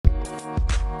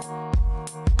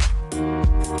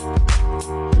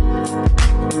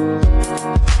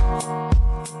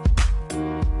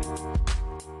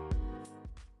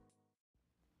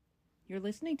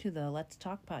listening to the Let's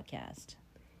Talk podcast.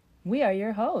 We are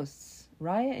your hosts,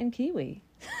 Raya and Kiwi.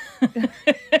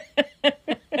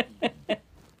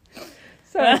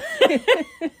 So,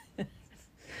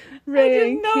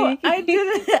 I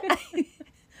didn't.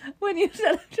 When you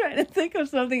said I'm trying to think of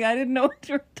something, I didn't know what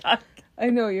you were talking. I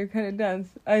know, you're kind of dense.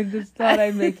 I just thought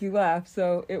I'd make you laugh,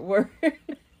 so it worked.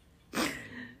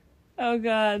 Oh,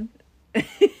 God.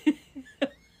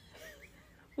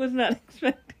 Was not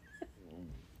expecting.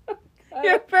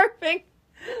 You're perfect.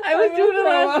 I was doing the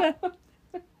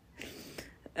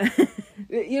last time.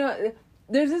 You know,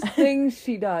 there's this thing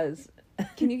she does.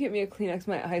 Can you get me a Kleenex?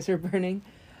 My eyes are burning.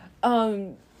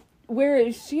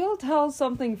 Where she'll tell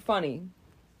something funny.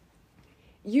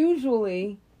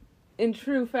 Usually, in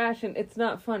true fashion, it's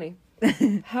not funny.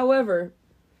 However,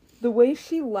 the way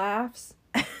she laughs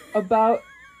about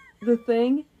the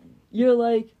thing, you're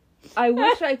like, I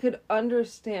wish I could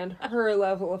understand her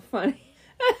level of funny.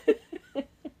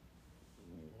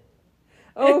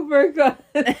 Oh, for God's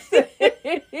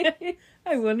sake.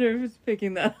 I wonder if it's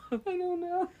picking that up. I don't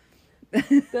know.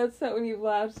 That's not when you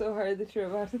laugh so hard that you're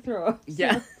about to throw up.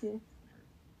 Yeah.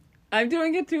 I'm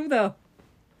doing it too, though.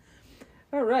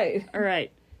 All right.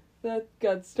 That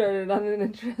got started on an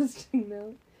interesting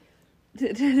note.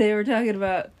 Today we're talking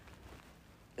about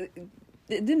the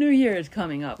new year is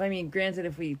coming up. I mean, granted,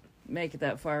 if we make it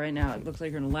that far right now, it looks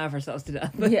like we're going to laugh ourselves to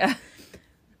death. But Yeah.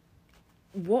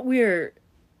 What we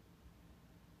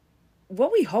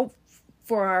hope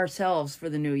for ourselves for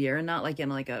the new year, and not like in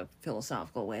like a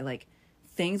philosophical way, like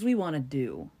things we want to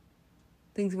do.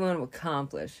 Things we want to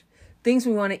accomplish. Things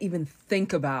we want to even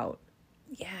think about.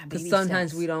 Yeah, Because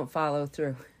sometimes we don't follow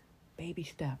through. Baby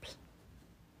steps.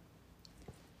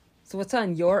 So what's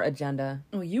on your agenda?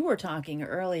 Well, you were talking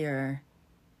earlier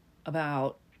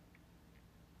about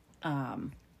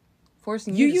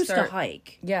Forcing you you to used start. to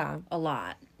hike Yeah. a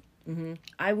lot. Mm-hmm.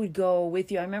 I would go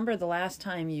with you. I remember the last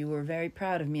time you were very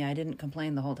proud of me. I didn't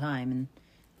complain the whole time, and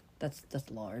that's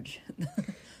large.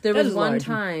 There That was is one large.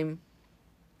 time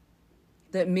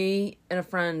that me and a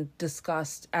friend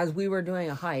discussed as we were doing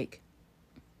a hike.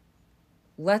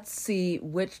 Let's see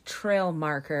which trail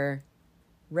marker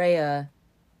Rhea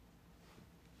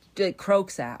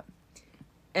croaks at.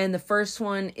 And the first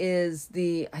one is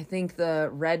I think the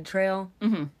red trail.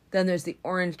 Mm-hmm. Then there's the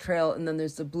orange trail, and then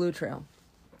there's the blue trail.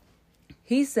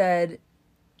 He said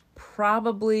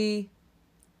probably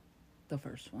The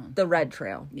first one. the red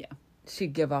trail Yeah.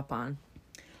 she'd give up on.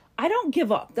 I don't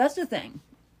give up. That's the thing.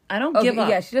 I don't give up.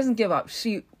 Yeah, she doesn't give up.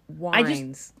 She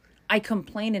whines. I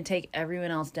complain and take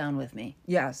everyone else down with me.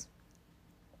 Yes.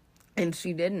 And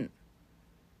she didn't.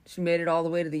 She made it all the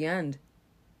way to the end.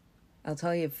 I'll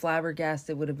tell you,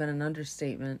 flabbergasted would have been an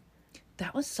understatement.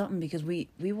 That was something because we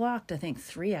walked, I think,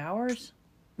 3 hours.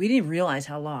 We didn't realize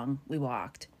how long we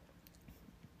walked.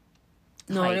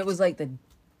 No, and Hiked. it was like the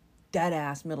dead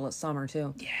ass middle of summer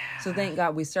too. Yeah. So thank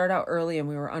God we started out early and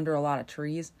we were under a lot of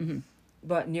trees. Mm-hmm.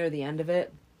 But near the end of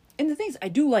it, And the thing is, I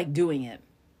do like doing it.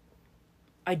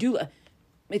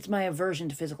 It's my aversion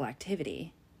to physical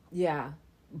activity. yeah,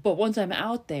 But once I'm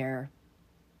out there,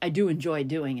 I do enjoy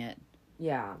doing it.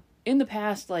 yeah, In the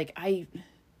past, like, I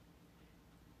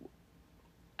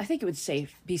think it would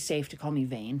be safe to call me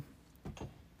vain.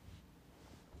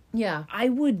 yeah, I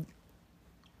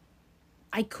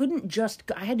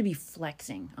had to be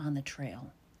flexing on the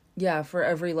trail. yeah. For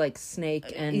every like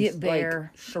snake and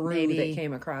bear, like shrew maybe. that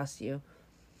came across you.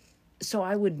 So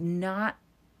I would not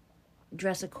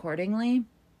dress accordingly.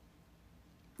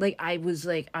 Like, I was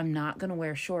like, I'm not going to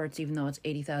wear shorts even though it's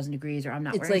 80,000 degrees, or I'm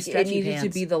not It's wearing like stretchy it needed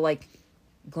pants. to be the like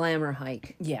glamour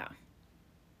hike. Yeah.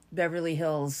 Beverly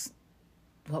Hills.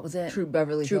 What was it? True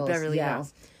Beverly True Hills. Beverly yeah.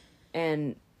 Hills.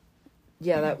 And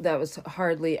yeah, that was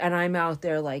hardly. And I'm out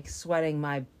there like sweating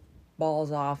my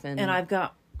balls off, and And I've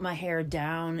got my hair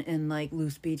down in like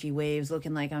loose beachy waves,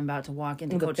 looking like I'm about to walk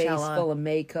into the face Coachella. full of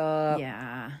makeup.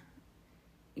 Yeah.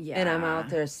 And I'm out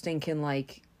there stinking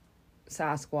like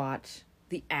Sasquatch.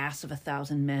 the ass of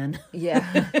 1,000 men.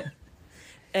 Yeah.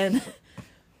 And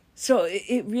so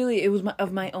it really was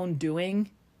of my own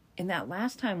doing. And that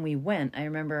last time we went, I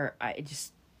remember I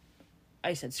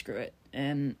said screw it,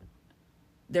 and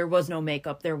there was no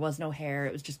makeup, there was no hair,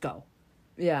 it was just go.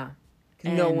 Yeah.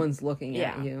 'Cause no And- one's looking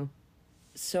yeah. at you.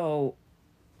 So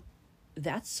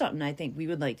that's something I think we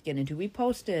would like to get into. We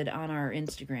posted on our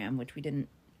Instagram, which we didn't.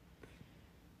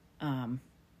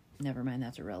 Never mind,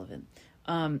 that's irrelevant.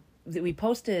 That we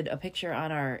posted a picture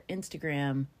on our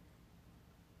Instagram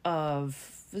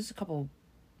of this is a couple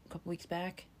weeks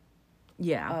back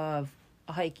Yeah. of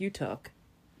a hike you took.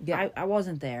 Yeah. I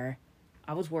wasn't there.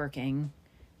 I was working.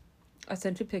 I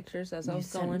sent you pictures as I You was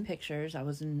sent me going. pictures. I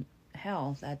was in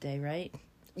hell that day, right?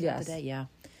 Yes. The day, yeah.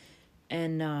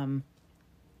 And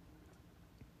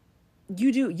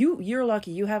you're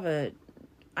lucky.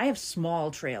 I have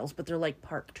small trails, but they're like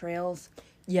park trails.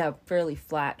 Yeah, fairly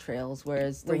flat trails,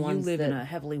 whereas the Where you ones live that, in a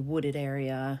heavily wooded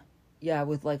area. yeah,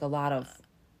 with like a lot of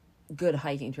good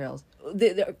hiking trails.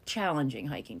 They're challenging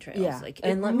hiking trails. Yeah, Like,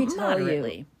 and let me tell you,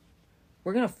 moderately.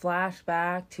 we're gonna flash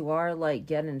back to our like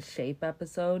get in shape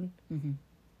episode. Mhm.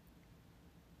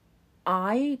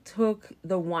 I took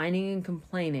the whining and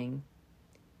complaining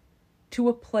to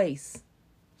a place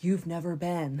you've never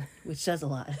been. Which says a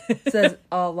lot. Says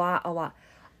a lot.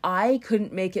 I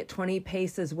couldn't make it 20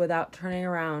 paces without turning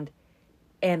around,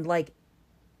 and like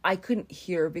I couldn't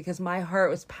hear because my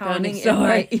heart was pounding so in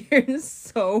my hard. ears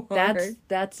so hard.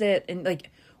 That's it. And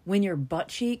like when your butt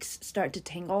cheeks start to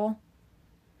tingle,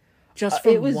 just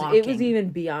from walking. It was even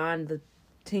beyond the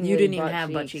tingling. You didn't even butt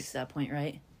have butt cheeks. cheeks at that point,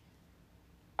 right?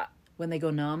 When they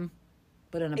go numb,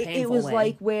 but in a painful It was way.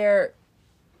 like where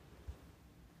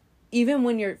even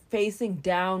when you're facing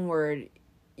downward,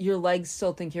 your legs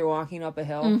still think you're walking up a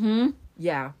hill. Mm-hmm.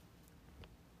 Yeah.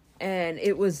 And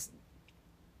it was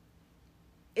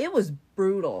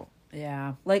brutal.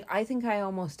 Yeah. Like, I think I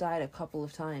almost died a couple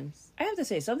of times. I have to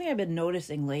say, something I've been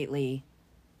noticing lately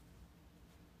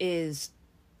is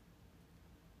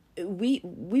we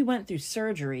went through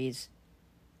surgeries,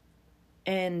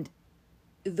 and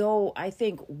though I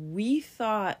think we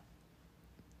thought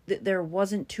that there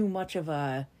wasn't too much of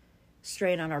a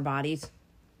strain on our bodies,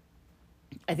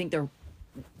 I think it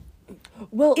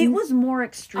was more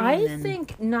extreme. I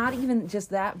think not even just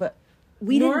that, but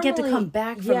we didn't get to normally, come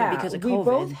back from it because of COVID. We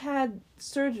both had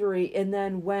surgery and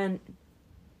then went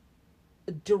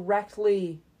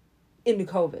directly into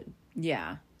COVID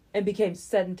Yeah. and became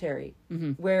sedentary,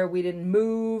 Mm-hmm. where we didn't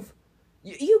move.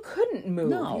 You couldn't move.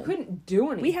 No. You couldn't do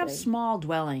anything. We have small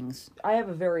dwellings. I have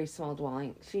a very small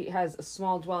dwelling. She has a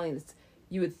small dwelling that's,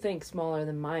 you would think, smaller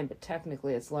than mine, but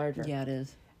technically it's larger. Yeah, it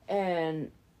is.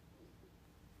 And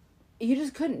you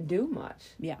just couldn't do much.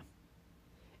 Yeah.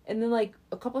 And then, like,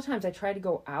 a couple of times I tried to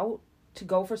go out to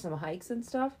go for some hikes and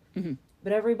stuff, Mm-hmm.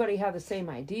 but everybody had the same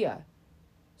idea.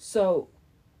 So,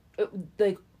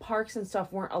 like, parks and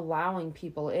stuff weren't allowing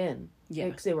people in. Yeah.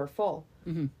 Because they were full.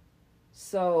 Mm-hmm.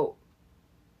 So,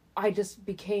 I just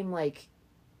became, like,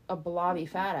 a blobby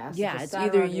fat ass. Yeah, Just it's sat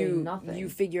either around doing nothing. you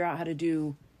figure out how to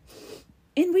do,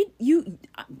 and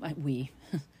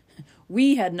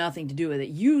we had nothing to do with it.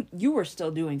 You were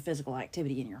still doing physical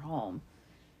activity in your home,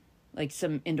 like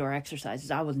some indoor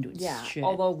exercises. I wasn't doing shit.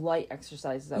 Although light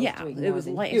exercises, I was doing it more was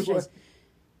than light you exercise. were.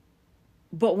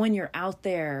 But when you're out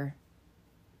there,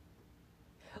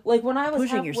 Like, when I was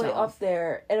pushing halfway yourself. up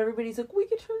there, and everybody's like, we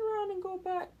could turn around and go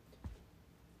back.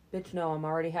 Bitch, no, I'm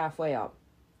already halfway up.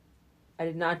 I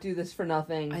did not do this for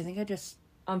nothing. I think I just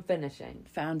I'm finishing.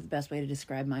 found the best way to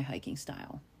describe my hiking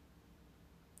style,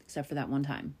 except for that one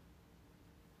time.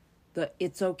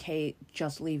 It's okay,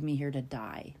 just leave me here to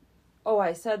die. Oh,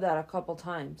 I said that a couple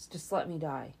times. Just let me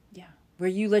die. Yeah. Where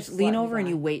you Just lean let me over and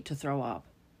die. you wait to throw up.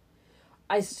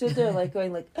 I stood there, like,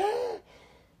 going, like,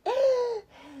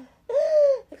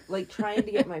 like, trying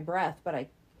to get my breath, but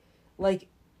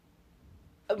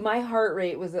my heart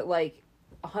rate was at, like,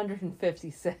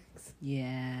 156.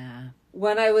 Yeah.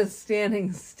 When I was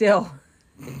standing still.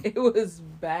 It was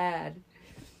bad.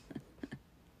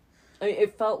 I mean,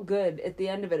 it felt good. At the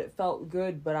end of it felt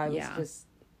good, but I was just...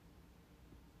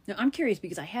 Now, I'm curious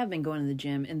because I have been going to the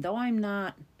gym, and though I'm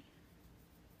not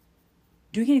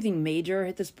doing anything major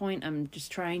at this point, I'm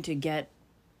just trying to get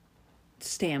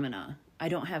stamina. I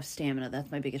don't have stamina.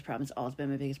 That's my biggest problem. It's always been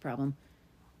my biggest problem.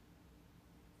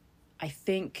 I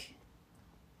think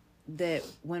that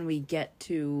when we get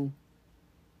to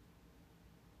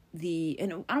and I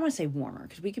don't want to say warmer,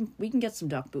 because we can get some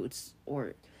duck boots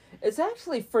or It's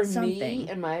actually, for something. me,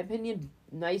 in my opinion,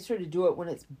 nicer to do it when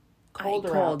it's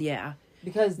colder out. yeah.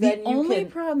 Because then The you only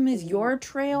can... problem is your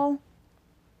trail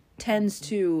tends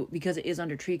to, because it is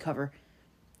under tree cover,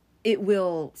 it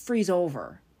will freeze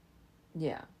over.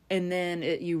 Yeah. And then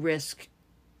you risk,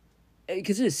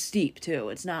 because it is steep too.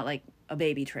 It's not like a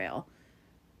baby trail.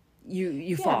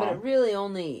 You fall. Yeah, but it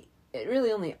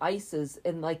really only ices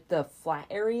in, like, the flat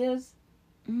areas.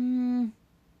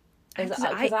 Because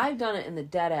I've done it in the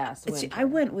dead ass winter. I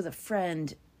went with a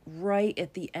friend right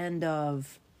at the end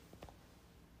of,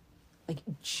 like,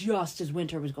 just as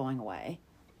winter was going away.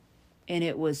 And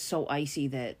it was so icy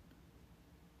that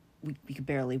we could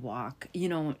barely walk. You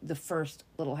know, the first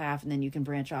little half, and then you can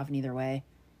branch off in either way.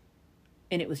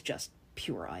 And it was just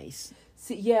pure ice.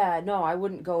 See, yeah, no, I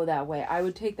wouldn't go that way. I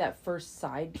would take that first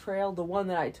side trail, the one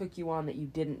that I took you on that you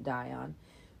didn't die on.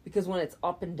 because when it's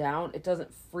up and down, it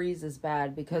doesn't freeze as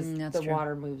bad because That's the true.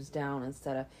 water moves down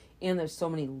instead of, and there's so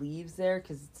many leaves there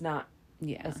because it's not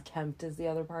Yeah. as kempt as the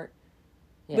other part.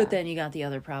 Yeah. But then you got the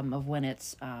other problem of when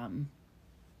it's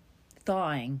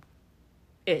thawing,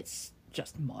 it's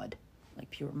just mud, like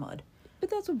pure mud. But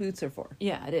that's what boots are for.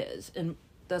 Yeah, it is, and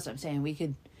that's what I'm saying.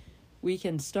 We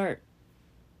can start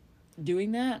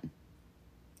doing that.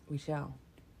 We shall.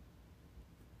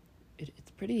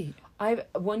 It's pretty.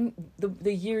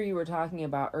 The year you were talking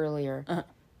about earlier, Uh-huh.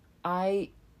 I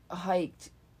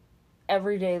hiked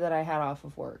every day that I had off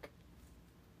of work.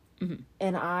 Mhm.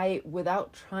 And I,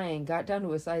 without trying, got down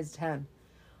to a size 10.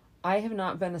 I have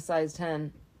not been a size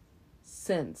 10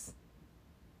 since.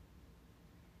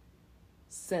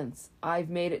 I've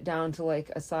made it down to like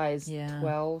a size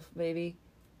 12, maybe.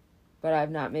 But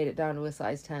I've not made it down to a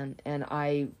size 10. And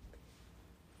I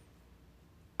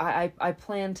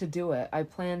plan to do it. I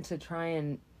plan to try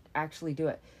and actually do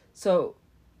it. So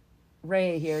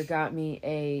Ray here got me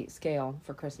a scale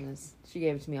for Christmas. She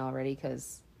gave it to me already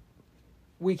because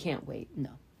we can't wait. No.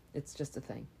 It's just a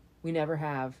thing. We never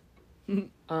have.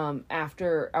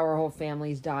 After our whole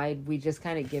families died, we just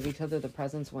kind of give each other the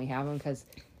presents when we have them because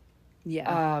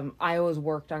I always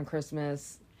worked on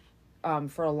Christmas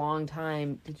for a long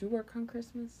time. Did you work on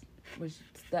Christmas? Was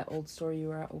that old store you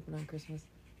were at open on Christmas?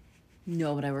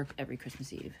 No, but I work every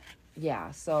Christmas Eve.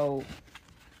 Yeah, so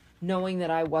knowing that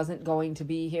I wasn't going to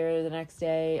be here the next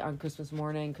day on Christmas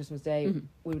morning, Christmas Day,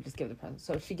 we would just give the present.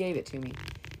 So she gave it to me.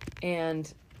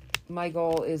 And my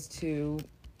goal is to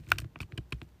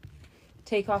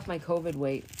take off my COVID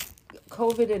weight.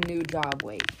 COVID and new job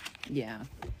weight. Yeah.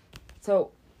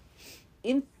 So,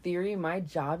 in theory, my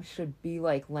job should be,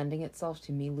 like, lending itself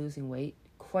to me losing weight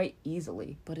quite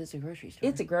easily. But it's a grocery store.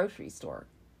 It's a grocery store.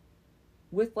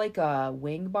 With, like, a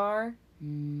wing bar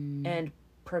and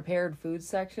prepared food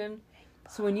section.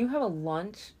 So when you have a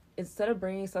lunch, instead of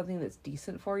bringing something that's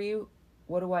decent for you,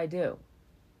 what do?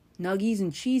 Nuggies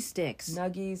and cheese sticks.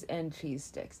 Nuggies and cheese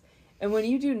sticks. And when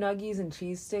you do nuggies and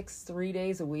cheese sticks 3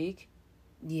 days a week,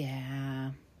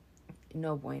 Yeah.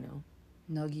 no bueno.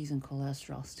 Nuggies and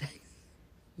cholesterol sticks.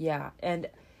 Yeah, and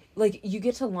like you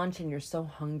get to lunch and you're so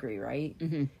hungry, right?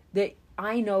 Mm-hmm. That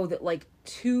I know that like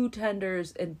 2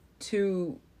 tenders and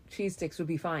 2 cheese sticks would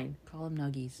be fine. Call them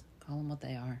nuggies. Call them what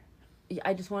they are. Yeah,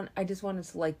 I just wanted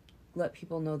to like let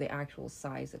people know the actual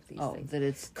size of these things. That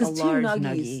it's a Because 2 large nuggies,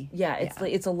 nuggie. yeah, it's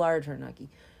like it's a larger nuggie.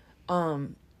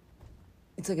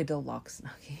 It's like a deluxe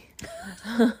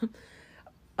nuggie.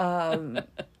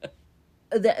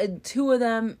 The 2 of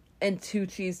them and 2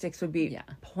 cheese sticks would be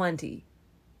plenty.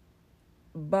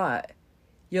 But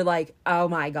you're like, oh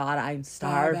my God, I'm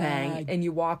starving. And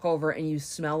you walk over and you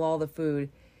smell all the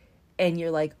food. And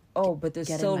you're like, oh, but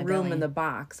there's still room in the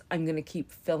box. I'm going to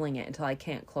keep filling it until I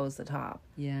can't close the top.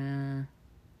 Yeah.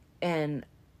 And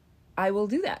I will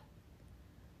do that.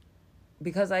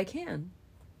 Because I can.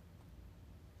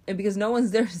 And because no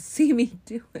one's there to see me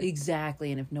do it.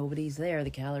 Exactly. And if nobody's there, the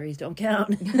calories don't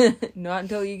count. Not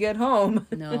until you get home.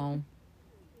 No.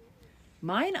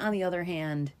 Mine, on the other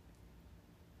hand,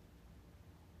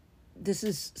 this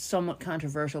is somewhat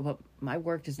controversial, but my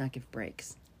work does not give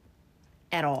breaks.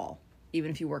 At all. Even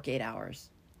if you work 8 hours.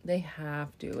 They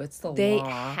have to. It's the They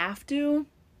law. have to,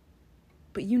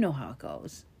 but you know how it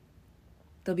goes.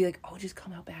 They'll be like, oh, just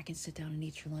come out back and sit down and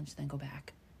eat your lunch, then go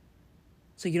back.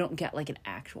 So you don't get like an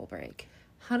actual break.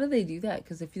 How do they do that?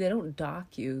 Because if they don't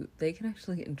dock you, they can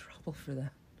actually get in trouble for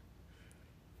that.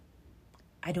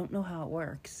 I don't know how it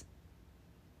works.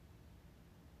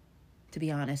 To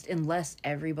be honest, unless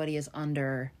everybody is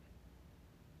under...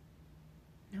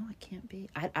 No, it can't be.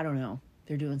 I don't know.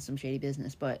 They're doing some shady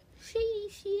business, but... Shady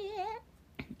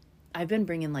shit. I've been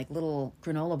bringing like little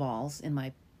granola balls in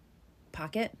my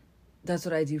pocket. That's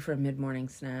what I do for a mid-morning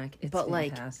snack. It's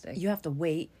fantastic. Like, you have to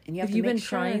wait, and you have to make been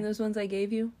sure... trying those ones I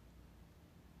gave you?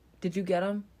 Did you get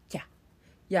them? Yeah.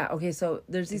 Yeah, okay, so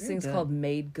there's these things called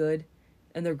Made Good,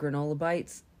 and they're granola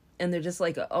bites, and they're just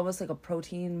like almost like a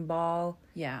protein ball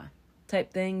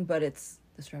type thing, but it's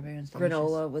the strawberry one's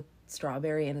granola with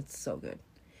strawberry, and it's so good.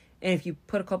 And if you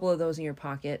put a couple of those in your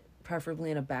pocket, preferably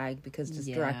in a bag, because just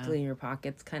directly in your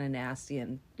pocket's kind of nasty,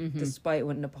 and despite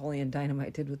what Napoleon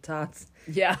Dynamite did with Tots,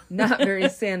 not very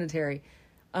sanitary.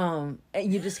 And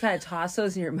you just kind of toss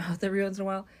those in your mouth every once in a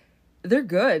while. They're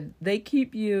good. They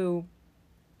keep you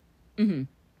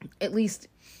at least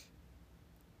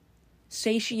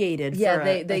satiated. Yeah,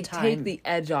 for they take the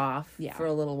edge off Yeah. for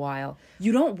a little while.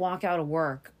 You don't walk out of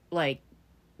work like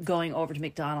going over to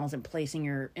McDonald's and placing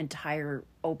your entire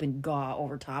open gaw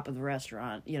over top of the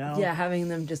restaurant, you know? Yeah, having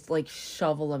them just like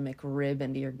shovel a McRib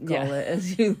into your gullet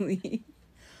as you leave.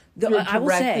 I will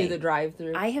say, through the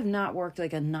drive-through. I have not worked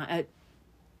like a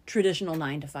traditional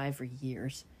 9 to 5 for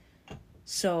years.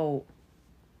 So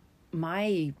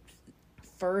my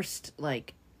first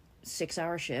like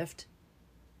 6-hour shift,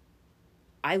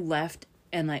 I left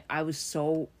and like I was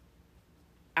so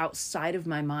outside of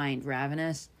my mind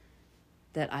ravenous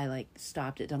that I like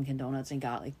stopped at Dunkin' Donuts and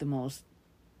got like the most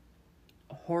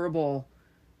horrible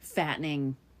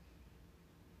fattening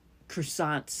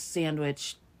croissant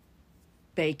sandwich,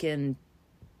 bacon,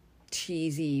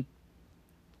 cheesy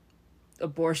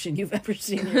abortion you've ever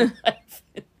seen in your life,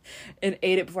 and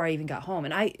ate it before I even got home.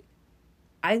 And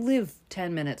I live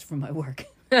 10 minutes from my work.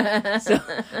 So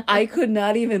I could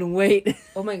not even wait.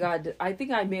 Oh my God. I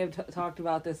think I may have talked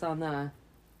about this on the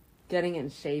Getting in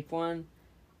Shape one.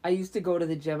 I used to go to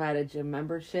the gym. I had a gym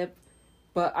membership,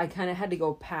 but I kind of had to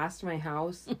go past my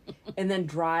house and then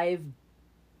drive,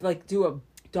 like do a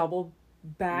double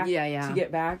back to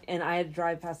get back. And I had to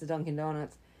drive past the Dunkin'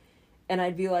 Donuts. And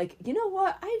I'd be like, you know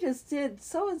what? I just did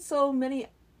so and so many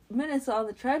minutes on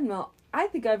the treadmill. I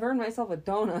think I've earned myself a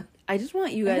donut. I just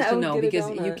want you guys to know, because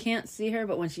you can't see her,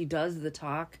 but when she does the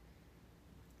talk,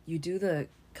 you do the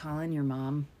Colin your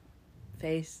mom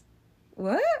face.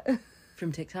 What?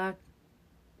 From TikTok.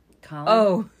 Colin.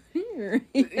 Oh.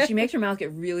 She makes her mouth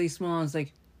get really small and it's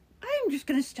like, I'm just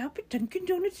going to stop at Dunkin'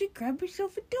 Donuts and grab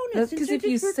myself a donut. That's because if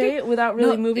you say it without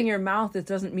really moving your mouth, it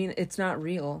doesn't mean it's not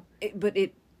real.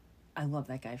 I love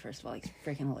that guy, first of all. He's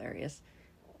freaking hilarious.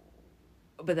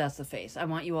 But that's the face. I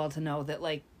want you all to know that,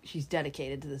 like, she's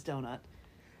dedicated to this donut.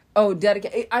 Oh,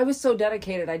 dedicated. I was so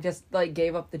dedicated, I just, like,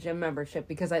 gave up the gym membership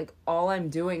because, like, all I'm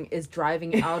doing is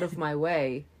driving out of my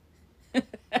way.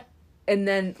 And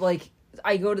then, like,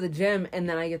 I go to the gym and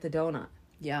then I get the donut.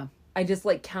 Yeah. I just,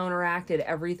 like, counteracted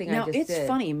everything I just did. It's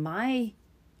funny. My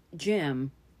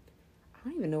gym... I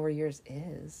don't even know where yours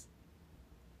is.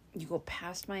 You go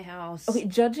past my house. Okay,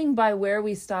 judging by where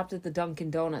we stopped at the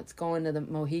Dunkin' Donuts going to the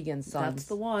Mohegan Suns. That's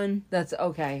the one. That's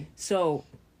okay. So,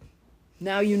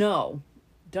 now you know.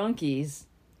 Donkeys,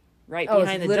 right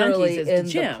behind the Donkeys is the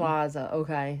gym. In the plaza,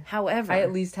 okay. However... I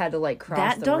at least had to, like, cross the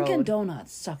road. That Dunkin'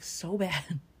 Donuts sucks so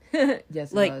bad.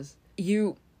 Yes, it does.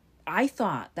 I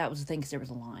thought that was the thing because there was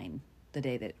a line the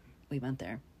day that we went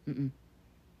there. Mm-mm.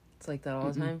 It's like that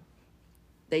all the time?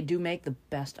 They do make the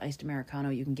best iced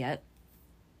Americano you can get.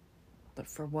 But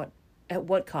at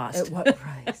what cost? At what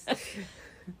price?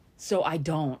 So I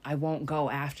won't go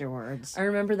afterwards. I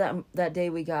remember that day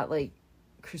we got like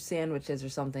sandwiches or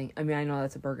something. I mean, I know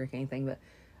that's a Burger King thing, but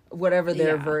whatever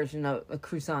their version of a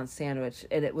croissant sandwich,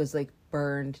 and it was like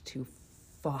burned to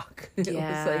fuck. It was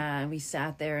like, and we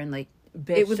sat there and like,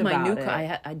 it was my new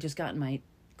car. I just got in my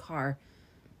car,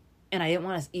 and I didn't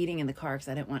want us eating in the car because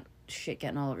I didn't want shit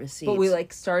getting all over the seats. But we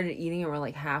like started eating and we're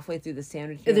like halfway through the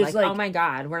sandwich. And there's like, oh my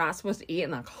God, we're not supposed to eat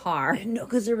in the car. No,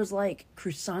 because there was like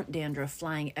croissant dandruff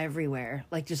flying everywhere,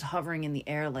 like just hovering in the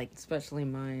air, like especially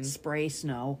mine. Spray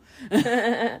snow.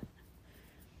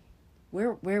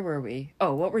 Where were we?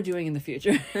 Oh, what we're doing in the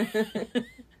future.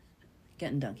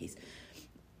 Getting donkeys.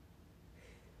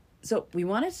 So we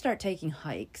want to start taking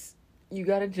hikes. You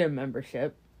got a gym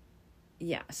membership.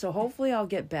 Yeah, so hopefully I'll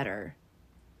get better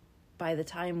by the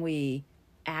time we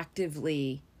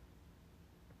actively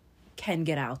can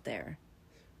get out there.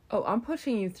 Oh, I'm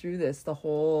pushing you through this the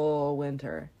whole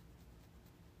winter.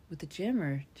 With the gym,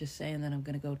 or just saying that I'm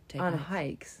going to go take on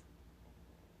hikes?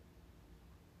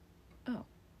 Oh.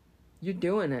 You're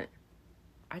doing it.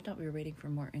 I thought we were waiting for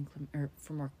more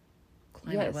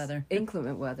climate weather.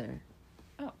 Inclement weather.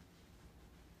 Oh.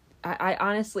 I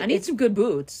honestly... I need some good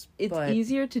boots. It's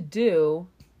easier to do...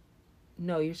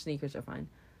 No, your sneakers are fine.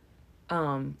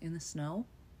 In the snow?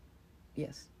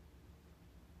 Yes.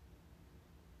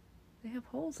 They have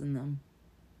holes in them.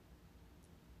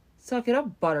 Suck it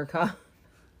up, Buttercup.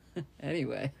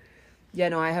 Anyway. Yeah,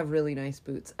 no, I have really nice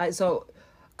boots. So,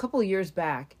 a couple of years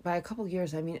back, by a couple of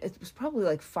years, I mean, it was probably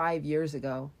like 5 years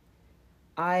ago,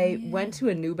 I went to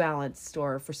a New Balance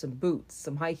store for some boots,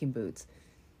 some hiking boots.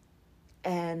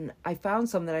 And I found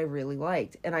some that I really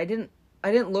liked. And I didn't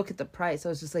look at the price. I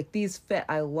was just like, these fit.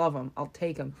 I love them. I'll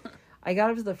take them. I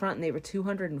got up to the front and they were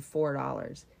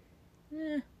 $204.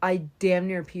 I damn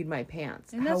near peed my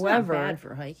pants. And that's not bad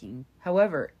for hiking.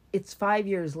 However, it's 5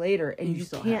 years later and you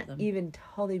can't even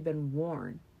tell they've been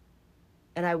worn.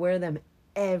 And I wear them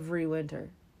every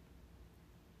winter.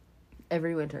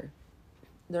 Every winter.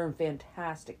 They're in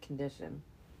fantastic condition.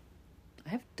 I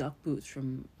have duck boots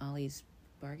from Ollie's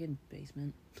bargain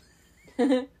basement. I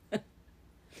don't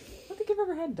think I've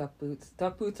ever had duck boots.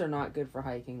 Duck boots are not good for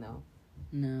hiking, though.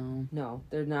 No,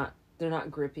 they're not. They're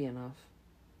not grippy enough.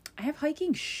 I have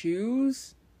hiking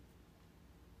shoes.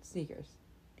 Sneakers.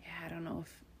 Yeah, I don't know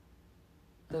if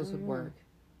those would work.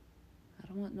 I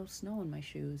don't want no snow in my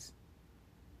shoes.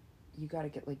 You gotta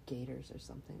get like gaiters or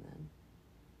something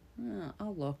then.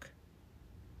 I'll look.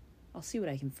 I'll see what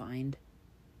I can find.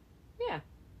 Yeah.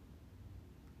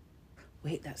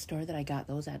 Wait, that store that I got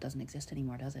those at doesn't exist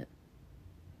anymore, does it?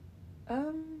 No.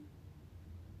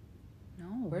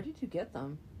 Where did you get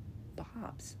them?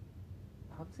 Bob's.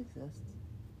 Bob's exists.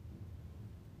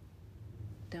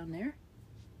 Down there?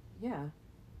 Yeah.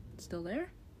 It's still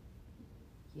there?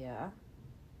 Yeah.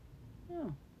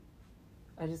 Oh.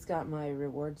 I just got my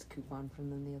rewards coupon from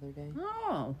them the other day.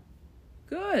 Oh.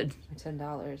 Good. For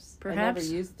 $10. Perhaps. I never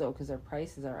used it though because their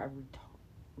prices are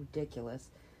ridiculous.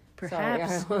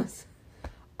 Perhaps. Sorry,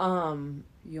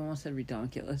 You almost said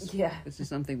redonkulous. Yeah. It's just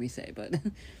something we say, but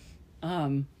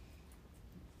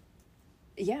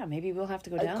yeah, maybe we'll have to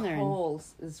go down there.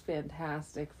 Kohl's is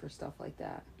fantastic for stuff like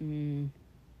that. And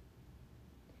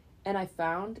I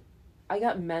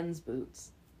got men's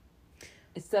boots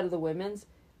instead of the women's.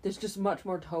 There's just much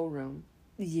more toe room.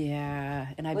 yeah,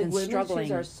 and I've Like been women's struggling.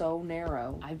 shoes are so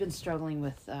narrow. I've been struggling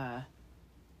with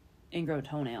ingrown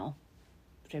toenail,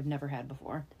 which I've never had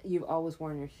before. You've always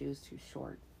worn your shoes too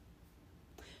short.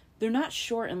 They're not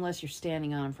short unless you're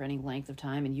standing on them for any length of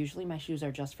time, and usually my shoes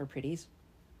are just for pretties.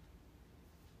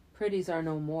 Pretties are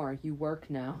no more. You work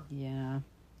now. Yeah.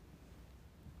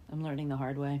 I'm learning the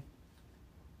hard way.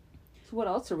 So what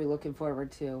else are we looking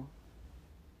forward to?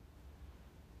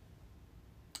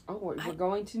 Oh, we're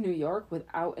going to New York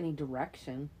without any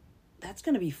direction. That's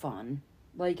going to be fun.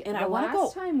 Like, And the I wanna last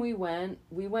go- time we went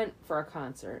for a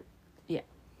concert. Yeah.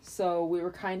 So we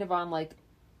were kind of on, like,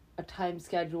 a time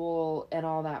schedule and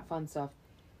all that fun stuff.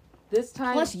 This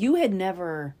time... Plus, you had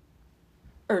never...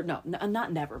 Or, no,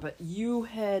 not never, but you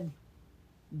had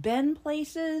been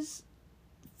places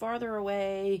farther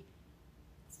away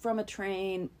from a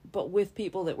train, but with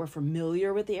people that were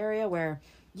familiar with the area, where...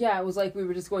 Yeah, it was like we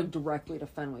were just going directly to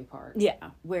Fenway Park. Yeah,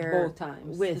 where... Both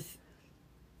times. With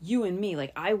you and me,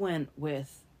 like, I went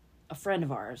with a friend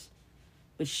of ours,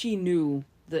 but she knew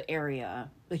the area.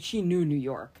 Like, she knew New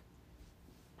York.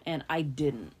 And I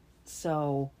didn't.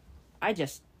 So, I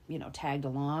just, tagged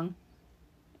along.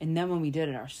 And then when we did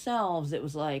it ourselves, it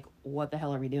was like, what the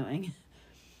hell are we doing?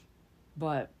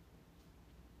 But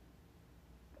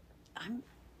I'm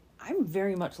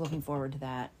very much looking forward to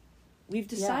that. We've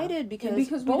decided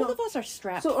because both of us are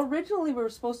strapped. So originally we were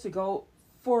supposed to go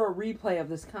for a replay of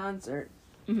this concert.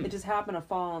 Mhm. It just happened to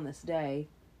fall on this day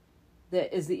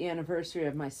that is the anniversary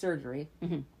of my surgery.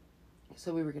 Mhm.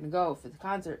 So we were going to go for the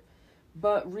concert.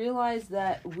 But realized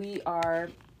that we are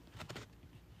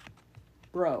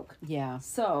broke. Yeah.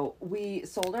 So we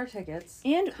sold our tickets.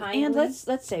 And kindly.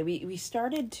 let's say we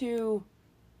started to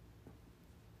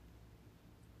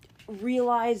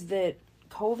realize that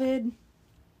COVID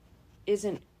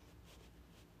isn't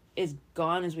as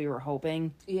gone as we were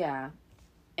hoping. Yeah.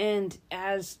 And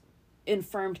as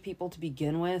infirmed people to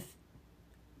begin with,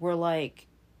 we're like,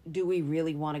 do we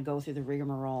really want to go through the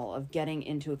rigmarole of getting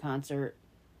into a concert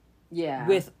Yeah.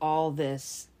 with all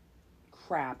this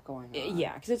crap going on?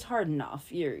 Yeah, because it's hard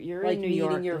enough. You're like in New needing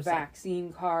York. your there's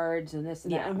vaccine cards and this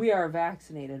and that. Yeah. And we are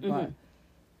vaccinated, Mhm.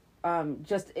 but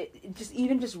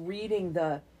just reading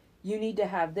you need to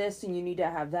have this and you need to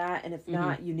have that, and if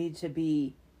not, you need to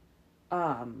be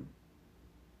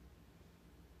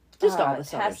just all this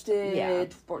tested yeah.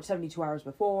 for 72 hours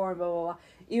before, blah blah blah.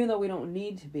 Even though we don't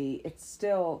need to be, it's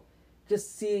still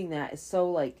just seeing that is so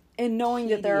like. And knowing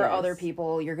that there are tedious. other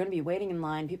people, you're going to be waiting in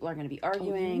line. People are going to be You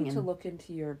arguing. need to look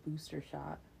into your booster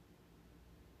shot.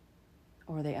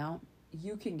 Or are they out?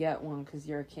 You can get one because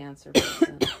you're a cancer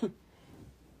person.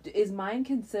 Is mine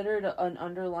considered an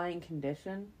underlying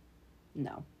condition?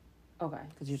 No, Okay.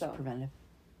 because you're just preventative.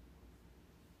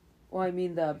 Well, I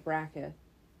mean the bracket.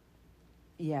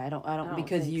 Yeah, I don't don't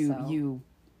because think you so. you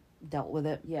dealt with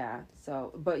it. Yeah.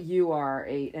 So, but you are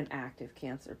an active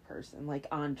cancer person, like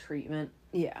on treatment.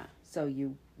 Yeah. So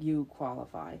you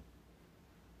qualify.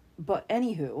 But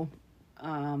anywho,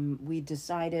 we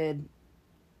decided.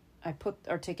 I put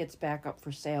our tickets back up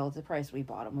for sale at the price we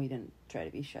bought them. We didn't try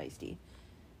to be shiesty,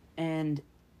 and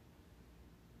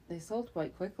They sold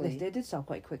quite quickly. they did sell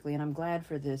quite quickly. And I'm glad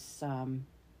for this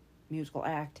musical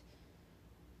act.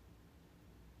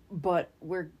 But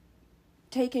we're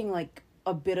taking like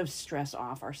a bit of stress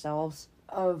off ourselves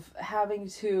Of having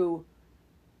to.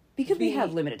 because we Be-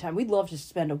 have limited time. We'd love to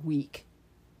spend a week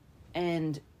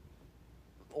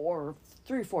or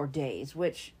 3 or 4 days,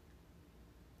 which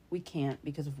we can't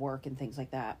because of work and things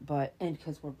like that. But And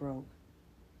because we're broke.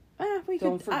 we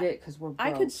Don't could, forget, because we're broke.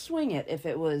 I could swing it if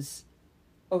it was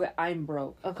Okay, I'm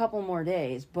broke. a couple more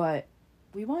days, but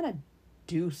we want to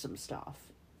do some stuff.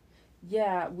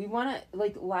 Yeah, we want to,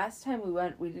 like, last time we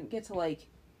went, we didn't get to, like,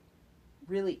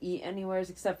 really eat anywhere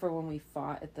except for when we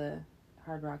fought at the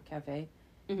Hard Rock Cafe.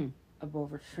 Mm-hmm. A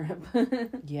Bover shrimp.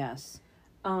 Yes.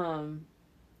 But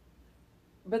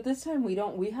this time we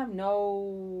have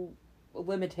no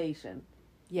limitation.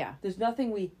 Yeah. There's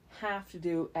nothing we have to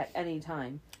do at any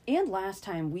time. And last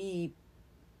time we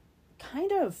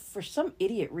kind of, for some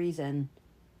idiot reason,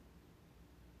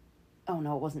 oh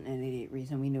no, it wasn't an idiot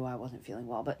reason. We knew I wasn't feeling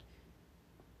well, but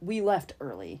we left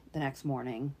early the next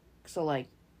morning. So, like,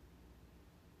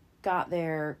 got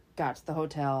there, got to the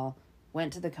hotel,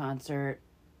 went to the concert,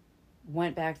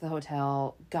 went back to the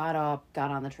hotel, got up,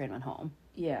 got on the train, went home.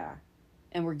 Yeah.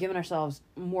 And we're giving ourselves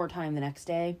more time the next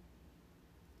day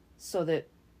so that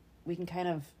we can kind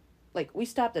of, like, we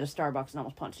stopped at a Starbucks and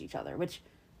almost punched each other, which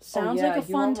sounds like a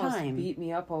fun time. You beat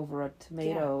me up over a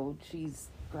tomato cheese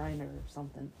grinder or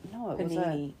something. No,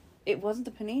 panini. It wasn't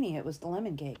the panini, it was the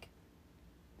lemon cake.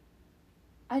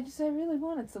 I really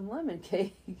wanted some lemon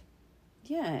cake.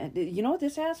 Yeah, you know what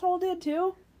this asshole did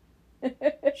too?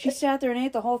 She sat there and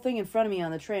ate the whole thing in front of me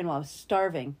on the train while I was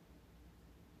starving.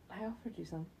 I offered you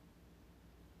some. You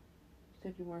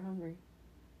said you weren't hungry.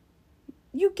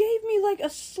 You gave me like a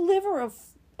sliver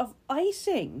of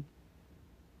icing.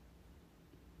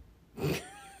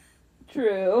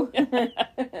 True.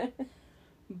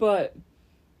 But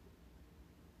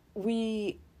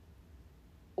we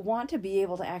want to be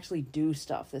able to actually do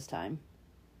stuff this time.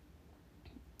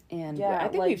 And yeah, I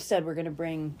think like, we've said we're going to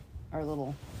bring our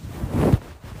little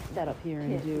setup here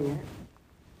and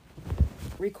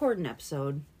record an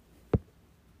episode.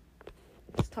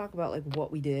 Just talk about like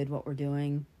what we did, what we're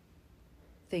doing,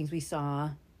 things we saw.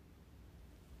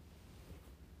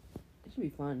 It should be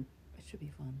fun. It should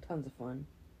be fun. Tons of fun.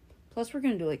 Plus, we're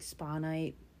going to do like spa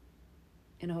night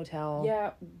in a hotel.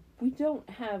 Yeah, we don't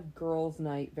have girls'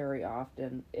 night very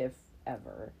often, if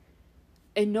ever.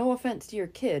 And no offense to your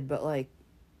kid, but like,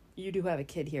 you do have a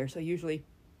kid here, so usually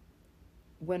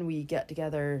when we get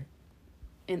together,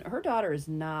 and her daughter is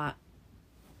not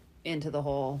into the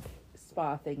whole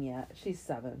spa thing yet. She's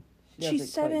 7.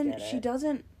 She's 7. She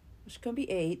doesn't. She's gonna be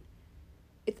 8.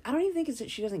 I don't even think it's that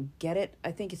she doesn't get it.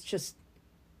 I think it's just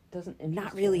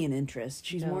not really an interest.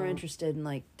 She's more interested in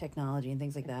like technology and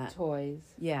things like that. Toys.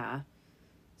 Yeah.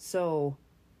 So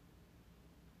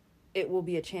it will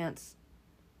be a chance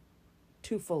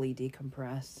to fully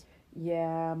decompress.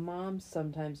 Yeah, moms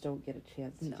sometimes don't get a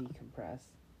chance to decompress.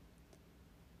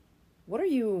 What are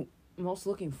you most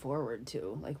looking forward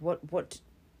to? Like, what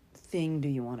thing do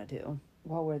you want to do?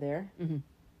 While we're there? Mm-hmm.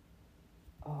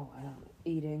 Oh, I don't know.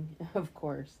 Eating, of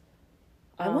course.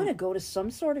 I want to go to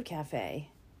some sort of cafe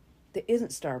that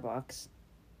isn't Starbucks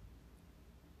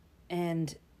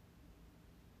and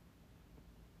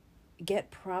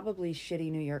get probably shitty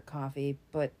New York coffee,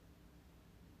 but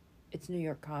it's New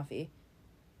York coffee.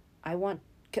 I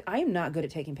am not good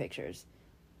at taking pictures.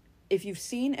 If you've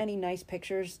seen any nice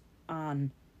pictures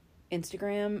on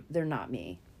Instagram, they're not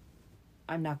me.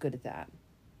 I'm not good at that.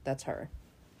 That's her.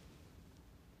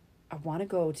 I want to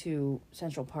go to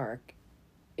Central Park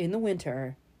in the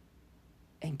winter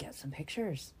and get some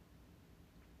pictures.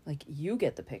 Like, you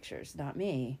get the pictures, not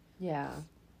me. Yeah.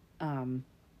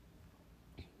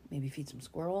 Maybe feed some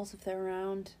squirrels if they're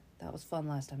around. That was fun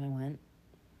last time I went.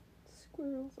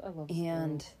 Squirrels. I love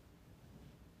And squirrels.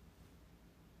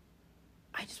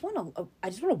 I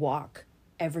just want to walk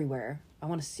everywhere. I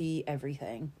want to see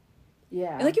everything.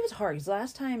 Yeah. And like, it was hard because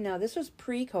last time, now this was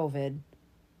pre-COVID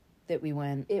that we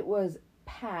went. It was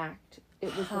packed.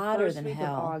 It was hotter the first than week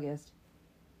hell. of August.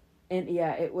 And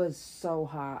yeah, it was so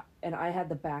hot. And I had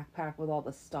the backpack with all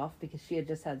the stuff because she had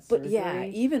just had surgery. But yeah,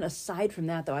 even aside from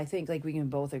that though, I think like we can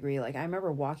both agree, like I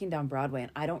remember walking down Broadway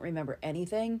and I don't remember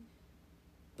anything,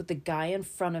 but the guy in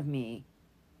front of me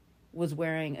was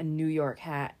wearing a New York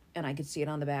hat and I could see it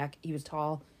on the back. He was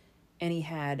tall and he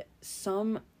had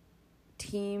some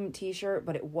team t-shirt,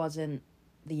 but it wasn't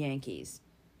the Yankees.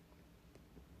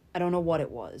 I don't know what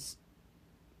it was.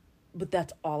 But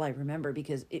that's all I remember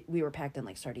because we were packed in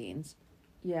like sardines.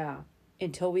 Yeah.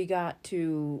 Until we got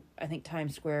to, I think,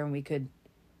 Times Square and we could...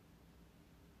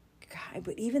 God,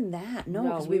 but even that, no,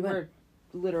 because we were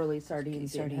literally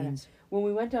sardines. When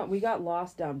we went down, we got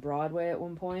lost down Broadway at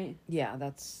one point. Yeah,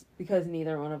 that's... Because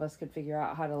neither one of us could figure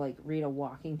out how to, like, read a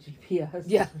walking GPS.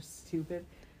 Yeah. We're stupid.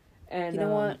 And you know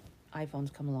what?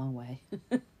 iPhones come a long way.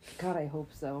 God, I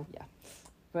hope so. Yeah.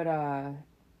 But,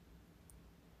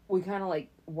 we kind of, like,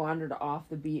 wandered off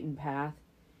the beaten path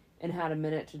and had a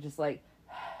minute to just, like,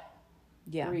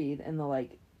 breathe in the,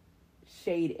 like,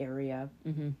 shade area.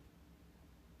 Mm-hmm.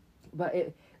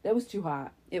 But that was too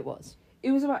hot. It was.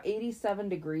 It was about 87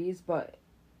 degrees, but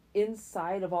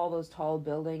inside of all those tall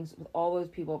buildings with all those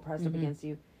people pressed up against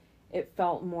you, it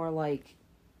felt more like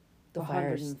The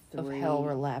fires of 103. hell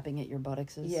were lapping at your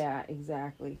buttocks. Yeah,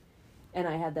 exactly. And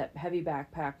I had that heavy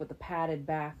backpack with the padded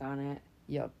back on it.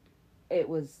 Yep. It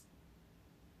was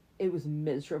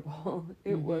miserable.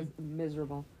 It was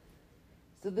miserable.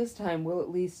 So this time we'll at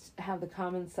least have the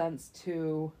common sense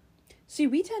to... See,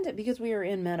 we tend to, because we are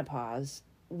in menopause,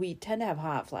 we tend to have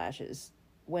hot flashes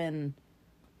when...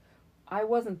 I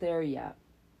wasn't there yet.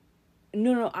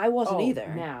 No, I wasn't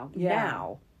either. Now. Yeah.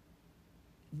 Now.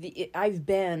 I've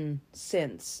been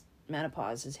since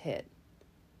menopause has hit.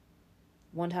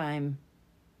 One time,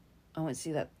 I went to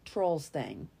see that Trolls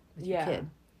thing with your kid.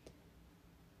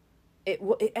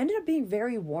 It ended up being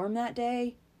very warm that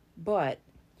day, but...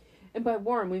 And by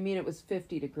warm, we mean it was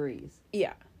 50 degrees.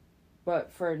 Yeah.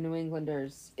 But for New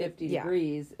Englanders, 50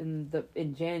 degrees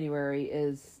in January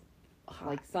is hot.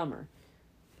 like summer.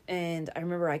 And I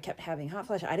remember I kept having hot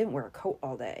flashes. I didn't wear a coat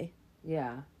all day.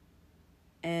 Yeah.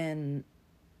 And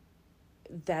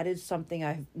that is something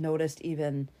I've noticed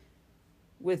even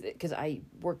with... Because I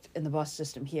worked in the bus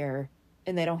system here,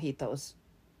 and they don't heat those.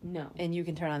 No. And you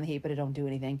can turn on the heat, but it don't do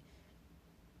anything.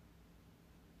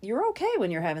 You're okay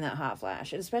when you're having that hot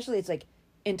flash. And especially it's like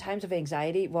in times of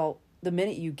anxiety, well, the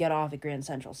minute you get off at Grand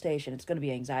Central Station, it's going to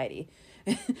be anxiety.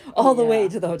 All the way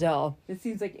to the hotel. It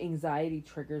seems like anxiety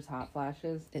triggers hot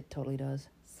flashes. It totally does.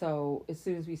 So as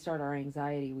soon as we start our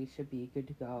anxiety, we should be good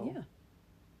to go. Yeah.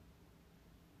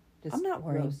 Just I'm not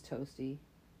worried. roast toasty.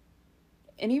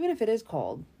 And even if it is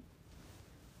cold.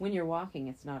 When you're walking,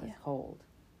 it's not as cold.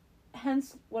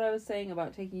 Hence what I was saying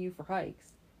about taking you for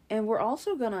hikes. And we're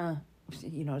also gonna...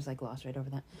 You notice I glossed right over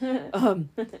that.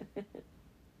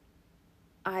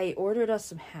 I ordered us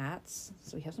some hats.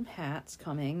 So we have some hats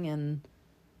coming, and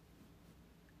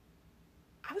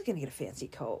I was going to get a fancy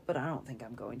coat, but I don't think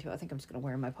I'm going to. I think I'm just going to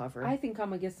wear my puffer. I think I'm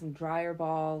going to get some dryer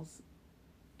balls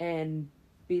and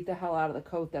beat the hell out of the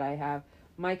coat that I have.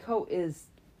 My coat is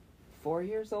 4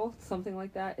 years old, something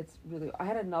like that. It's really... I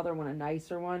had another one, a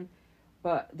nicer one,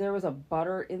 but there was a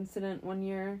butter incident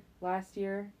last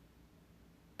year.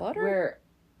 Butter? Where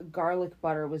garlic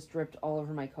butter was dripped all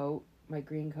over my coat, my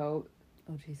green coat.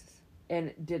 Oh, Jesus. And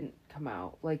it didn't come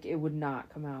out. Like, it would not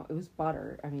come out. It was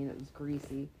butter. I mean, it was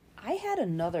greasy. I had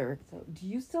another... So, do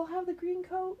you still have the green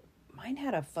coat? Mine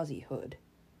had a fuzzy hood.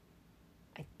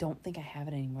 I don't think I have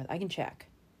it anymore. I can check.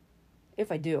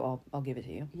 If I do, I'll give it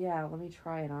to you. Yeah, let me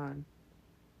try it on.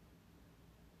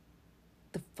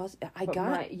 The fuzz...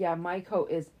 My coat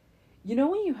is... You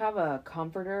know when you have a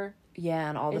comforter... Yeah,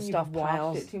 and all the stuff you've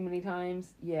piles. washed it too many times?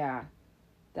 Yeah.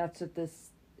 That's what this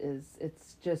is.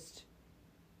 It's just...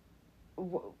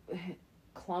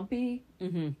 clumpy.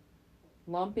 Mm-hmm.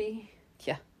 Lumpy.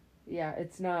 Yeah. Yeah,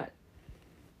 it's not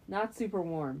super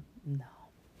warm. No.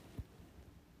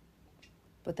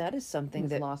 But that is something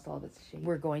that lost all of its shape.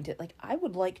 we're going to... Like, I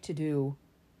would like to do,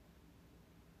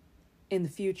 in the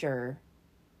future,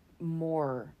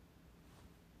 more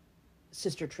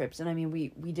sister trips. And I mean,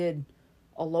 we did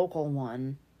a local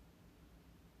one,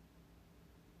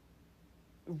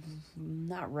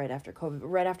 not right after COVID, but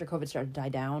right after COVID started to die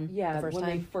down. Yeah, the first when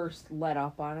time. they first let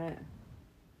up on it.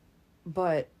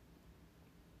 But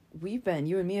you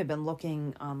and me have been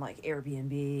looking on like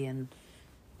Airbnb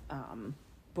and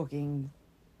booking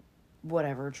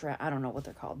whatever, I don't know what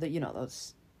they're called,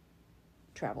 those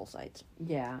travel sites.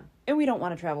 Yeah. And we don't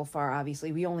want to travel far,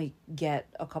 obviously. We only get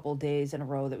a couple days in a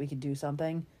row that we could do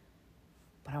something.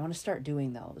 But I want to start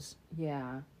doing those.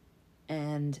 Yeah.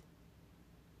 And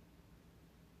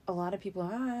a lot of people,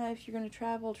 if you're going to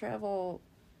travel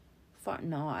far.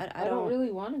 No, I don't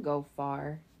really want to go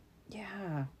far.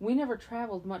 Yeah. We never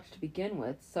traveled much to begin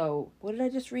with, so... What did I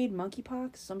just read?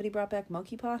 Monkeypox? Somebody brought back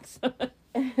monkeypox?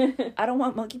 I don't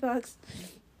want monkeypox.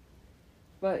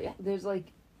 But yeah, there's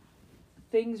like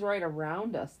things right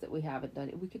around us that we haven't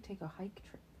done. We could take a hike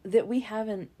trip. That we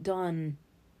haven't done...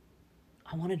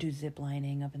 I want to do zip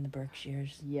lining up in the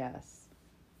Berkshires. Yes.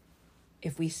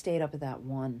 If we stayed up at that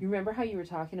one. You remember how you were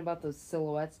talking about those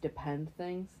silhouettes depend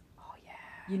things? Oh, yeah.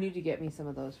 You need to get me some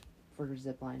of those for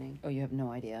zip lining. Oh, you have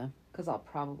no idea. Because I'll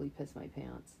probably piss my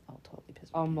pants. I'll totally piss my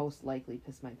pants. I'll most likely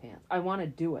piss my pants. I want to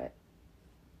do it.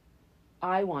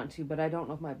 I want to, but I don't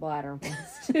know if my bladder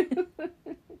wants to.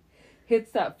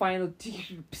 Hits that final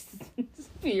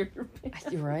fear.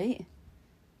 You're right.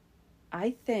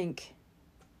 I think...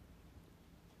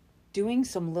 doing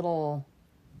some little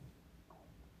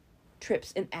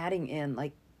trips and adding in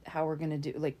like how we're gonna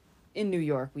do, like in New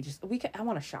York, I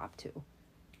want to shop too.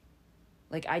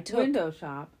 Like I took window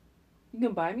shop. You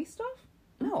can buy me stuff?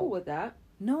 I'm No. cool with that.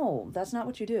 No, that's not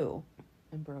what you do.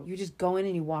 And broke. You just go in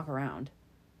and you walk around.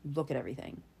 You look at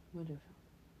everything. Wonderful.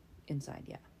 Inside,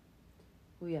 yeah.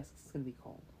 Well, yes, it's going to be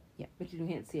cold. Yeah. But you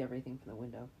can't see everything from the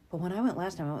window. But when I went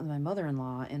last time, I went with my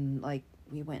mother-in-law, and, like,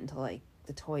 we went into, like,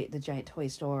 the giant toy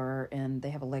store, and they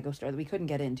have a Lego store that we couldn't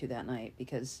get into that night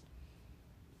because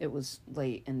it was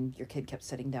late, and your kid kept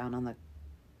sitting down on the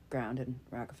ground in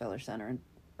Rockefeller Center and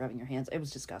rubbing your hands. It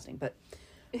was disgusting, but...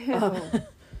 Ew.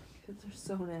 Kids are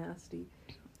so nasty.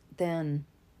 Then...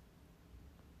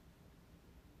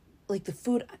 Like, the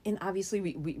food, and obviously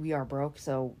we are broke,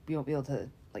 so we won't be able to,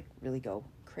 like, really go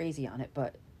crazy on it,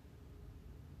 but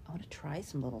I want to try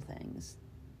some little things.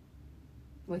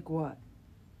 Like what?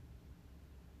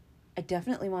 I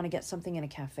definitely want to get something in a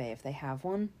cafe if they have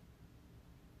one.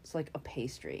 It's like a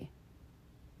pastry.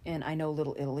 And I know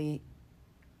Little Italy,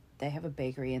 they have a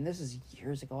bakery, and this is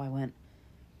years ago I went,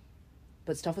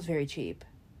 but stuff was very cheap.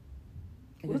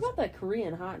 What about that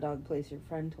Korean hot dog place your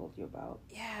friend told you about?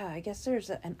 Yeah, I guess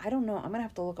and I don't know, I'm going to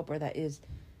have to look up where that is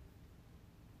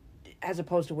as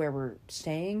opposed to where we're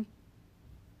staying,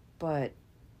 but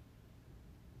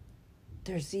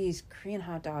there's these Korean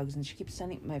hot dogs, and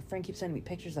my friend keeps sending me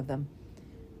pictures of them,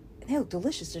 and they look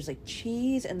delicious. There's like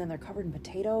cheese, and then they're covered in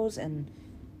potatoes, and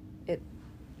it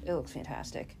looks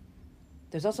fantastic.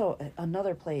 There's also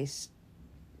another place.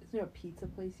 Is there a pizza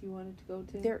place you wanted to go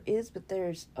to? There is, but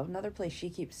there's another place she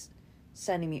keeps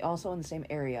sending me, also in the same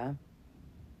area,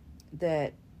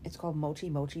 that it's called Mochi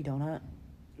Donut.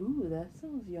 Ooh, that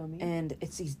sounds yummy. And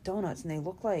it's these donuts, and they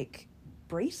look like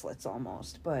bracelets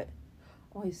almost, but...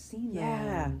 Oh, I've seen those.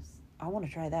 Yeah, I want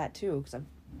to try that too, because I've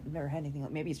never had anything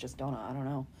like... Maybe it's just donut, I don't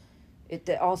know. It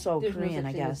also There's Korean, no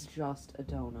I such thing guess. as just a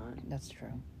donut. That's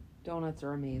true. Donuts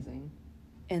are amazing.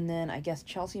 And then I guess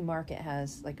Chelsea Market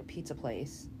has like a pizza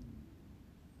place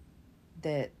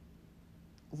that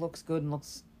looks good and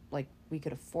looks like we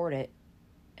could afford it.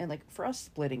 And like for us,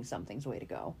 splitting something's the way to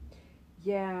go.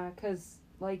 Yeah, because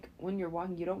like when you're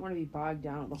walking, you don't want to be bogged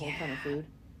down with a whole ton of food.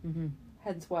 Mm-hmm.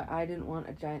 Hence why I didn't want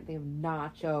a giant thing of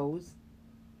nachos.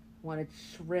 Wanted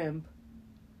shrimp.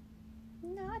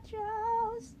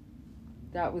 Nachos.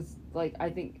 That was like,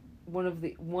 I think one of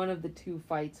the two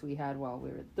fights we had while we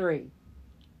were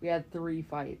we had 3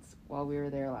 fights while we were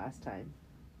there last time.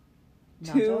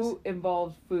 Nachos? 2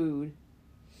 involved food.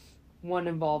 1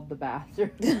 involved the bathroom.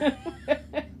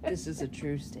 This is a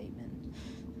true statement.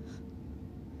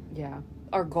 Yeah.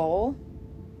 Our goal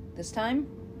this time,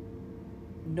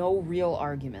 no real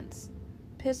arguments.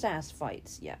 Piss ass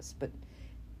fights, yes, but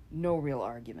no real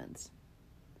arguments.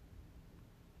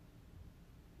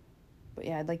 But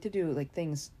yeah, I'd like to do like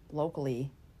things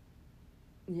locally.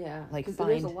 Yeah, Like, because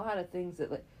there's a lot of things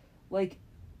that like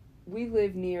we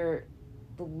live near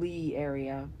the Lee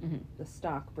area, Mm-hmm. the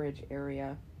Stockbridge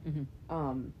area.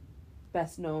 Mm-hmm.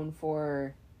 Best known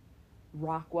for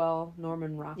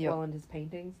Norman Rockwell, and his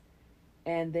paintings.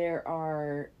 And there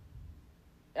are,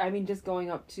 I mean, just going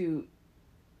up to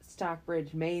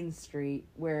Stockbridge Main Street,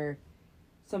 where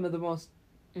some of the most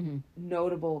Mm-hmm.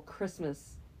 notable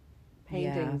Christmas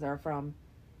paintings are from.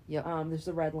 Yep. There's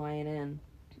the Red Lion Inn.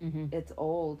 Mm-hmm. It's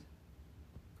old.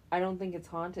 I don't think it's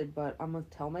haunted, but I'm gonna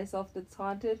tell myself that it's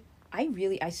haunted. I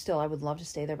would love to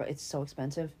stay there, but it's so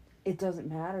expensive. It doesn't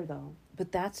matter though.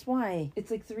 But that's why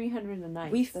It's like $300 a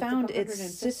night. we That's found like its $150.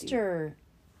 sister.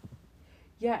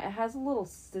 Yeah, it has a little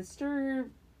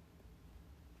sister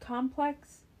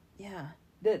complex Yeah.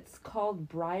 that's called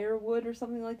Briarwood or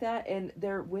something like that, and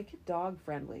they're wicked dog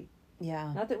friendly.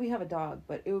 Yeah. Not that we have a dog,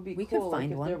 but it would be We cool could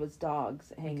find if one. there was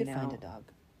dogs We hanging could out. find a dog.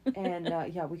 And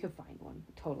yeah, we could find one.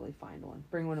 Totally find one.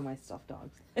 Bring one of my stuffed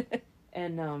dogs.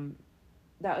 And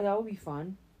that would be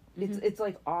fun. Mm-hmm. It's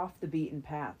like off the beaten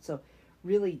path. So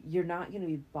really you're not going to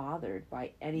be bothered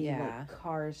by any like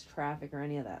cars, traffic, or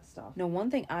any of that stuff. No,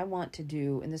 one thing I want to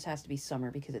do, and this has to be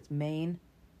summer because it's Maine,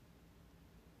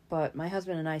 but my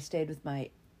husband and I stayed with my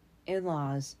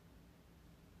in-laws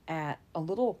at a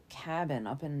little cabin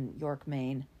up in York,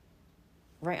 Maine,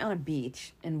 right on a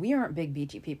beach. And we aren't big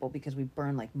beachy people because we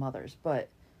burn like mothers, but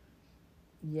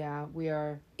Yeah, we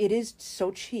are it is so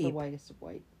the cheap whitest of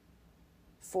white.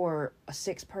 for a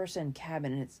 6-person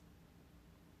cabin, and it's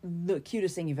the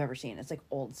cutest thing you've ever seen. It's like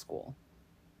old school.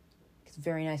 It's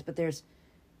very nice, but there's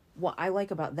what I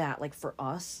like about that, like for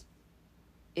us,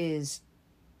 is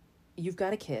you've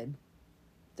got a kid.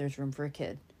 There's room for a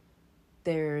kid.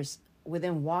 There's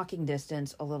within walking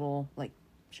distance a little like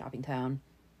shopping town.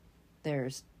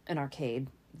 There's an arcade.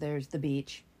 There's the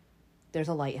beach. There's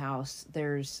a lighthouse.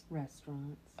 There's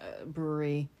Restaurants. a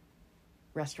brewery,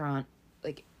 restaurant,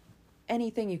 like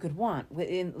anything you could want.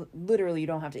 Within literally, you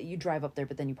don't have to. You drive up there,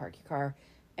 but then you park your car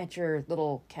at your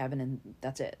little cabin, and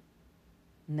that's it.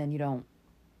 And then you don't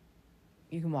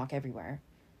you can walk everywhere.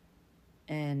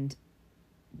 And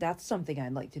that's something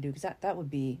I'd like to do, because that would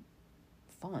be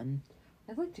fun.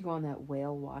 I'd like to go on that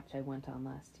whale watch I went on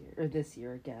last year, or this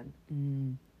year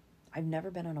again. I've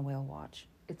never been on a whale watch.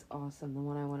 It's awesome. The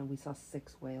one I went on, we saw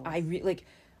 6 whales.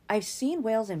 I've seen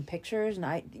whales in pictures,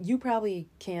 and you probably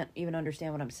can't even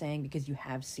understand what I'm saying because you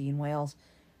have seen whales.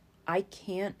 I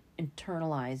can't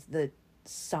internalize the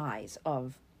size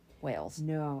of whales.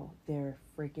 No, they're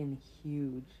freaking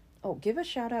huge. Oh, give a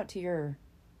shout out to your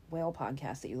whale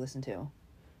podcast that you listen to.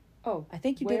 Oh, I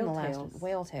think you did in the last one.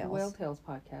 Whale Tales. The Whale Tales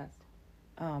podcast.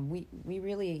 We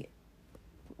really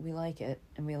like it,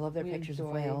 and we love their pictures of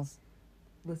whales.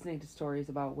 Listening to stories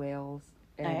about whales.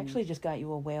 And I actually just got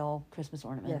you a whale Christmas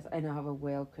ornament. Yes, I now have a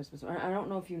whale Christmas ornament. I don't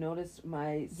know if you noticed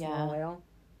my small whale.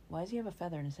 Why does he have a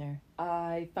feather in his hair?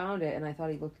 I found it, and I thought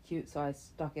he looked cute, so I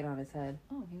stuck it on his head.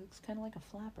 Oh, he looks kind of like a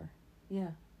flapper. Yeah,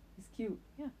 he's cute.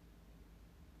 Yeah.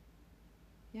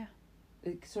 Yeah.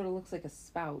 It sort of looks like a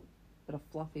spout, but a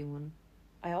fluffy one.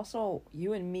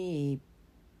 You and me,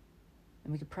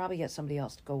 and we could probably get somebody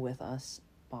else to go with us,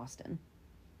 Boston.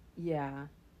 Yeah.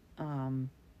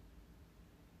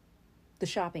 The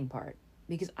shopping part.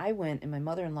 Because I went, and my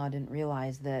mother-in-law didn't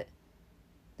realize that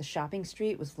the shopping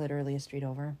street was literally a street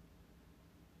over.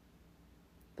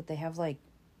 But they have, like,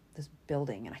 this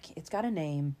building, and it's got a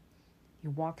name. You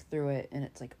walk through it, and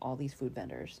it's, like, all these food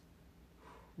vendors.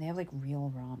 And they have, like,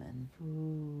 real ramen.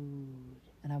 Food.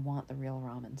 And I want the real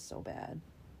ramen so bad.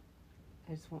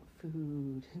 I just want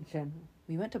food in general.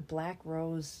 We went to Black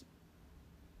Rose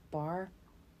Bar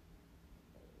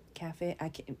Cafe.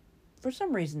 For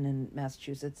some reason in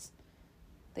Massachusetts,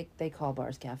 they call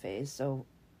bars cafes, so...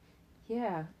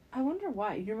 Yeah. I wonder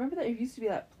why. You remember that there used to be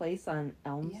that place on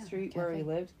Elm Street where we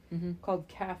lived called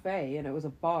Cafe, and it was a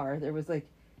bar. There was, like,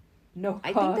 no coffee.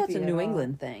 I think that's a New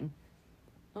England thing.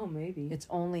 Oh, maybe. It's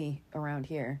only around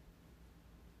here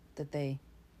that they...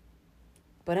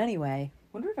 But anyway...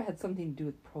 Wonder if it had something to do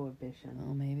with Prohibition.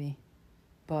 Oh, maybe.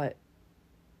 But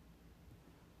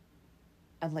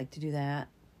I'd like to do that.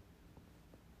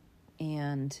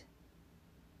 And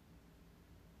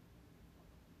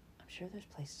I'm sure there's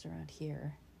places around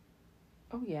here.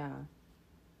 Oh, yeah.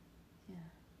 Yeah.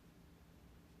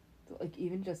 Like,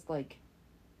 even just, like,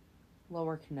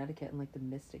 lower Connecticut and, like, the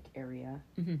Mystic area.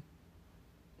 Mm-hmm.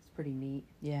 It's pretty neat.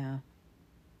 Yeah.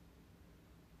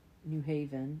 New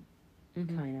Haven,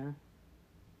 kind of.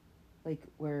 Like,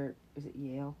 where, is it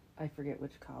Yale? I forget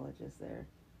which college is there.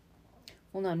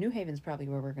 Well, no, New Haven's probably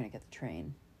where we're going to get the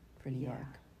train for New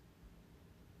York.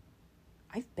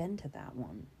 I've been to that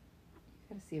one.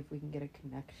 You gotta see if we can get a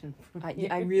connection from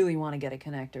I really want to get a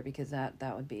connector, because that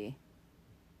would be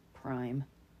prime.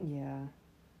 Yeah.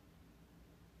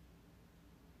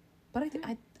 But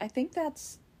I think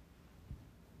that's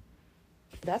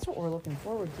what we're looking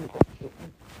forward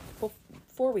to.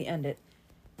 Before we end it,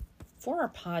 for our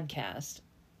podcast,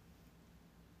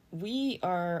 we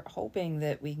are hoping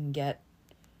that we can get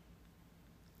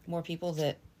more people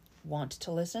that want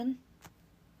to listen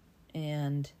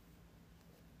and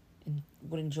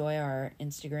would enjoy our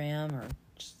Instagram, or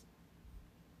just,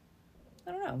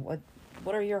 I don't know,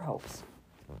 what are your hopes?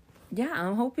 Yeah,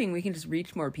 I'm hoping we can just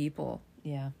reach more people.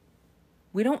 Yeah.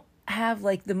 We don't have,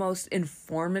 like, the most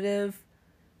informative...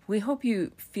 We hope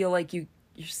you feel like you're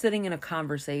sitting in a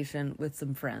conversation with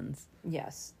some friends.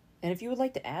 Yes. And if you would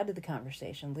like to add to the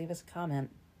conversation, leave us a comment.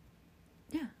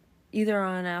 Yeah. Either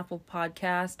on Apple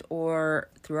Podcast or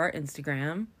through our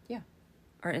Instagram. Yeah.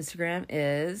 Our Instagram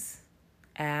is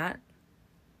at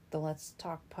the Let's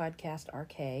Talk Podcast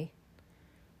RK.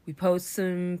 We post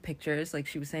some pictures, like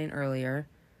she was saying earlier,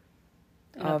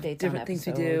 and of different things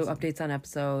we do, updates on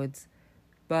episodes.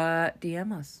 But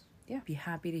DM us. Yeah. Be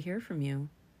happy to hear from you.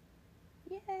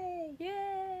 Yay!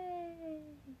 Yay!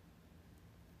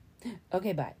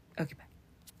 Okay, bye. Okay, bye.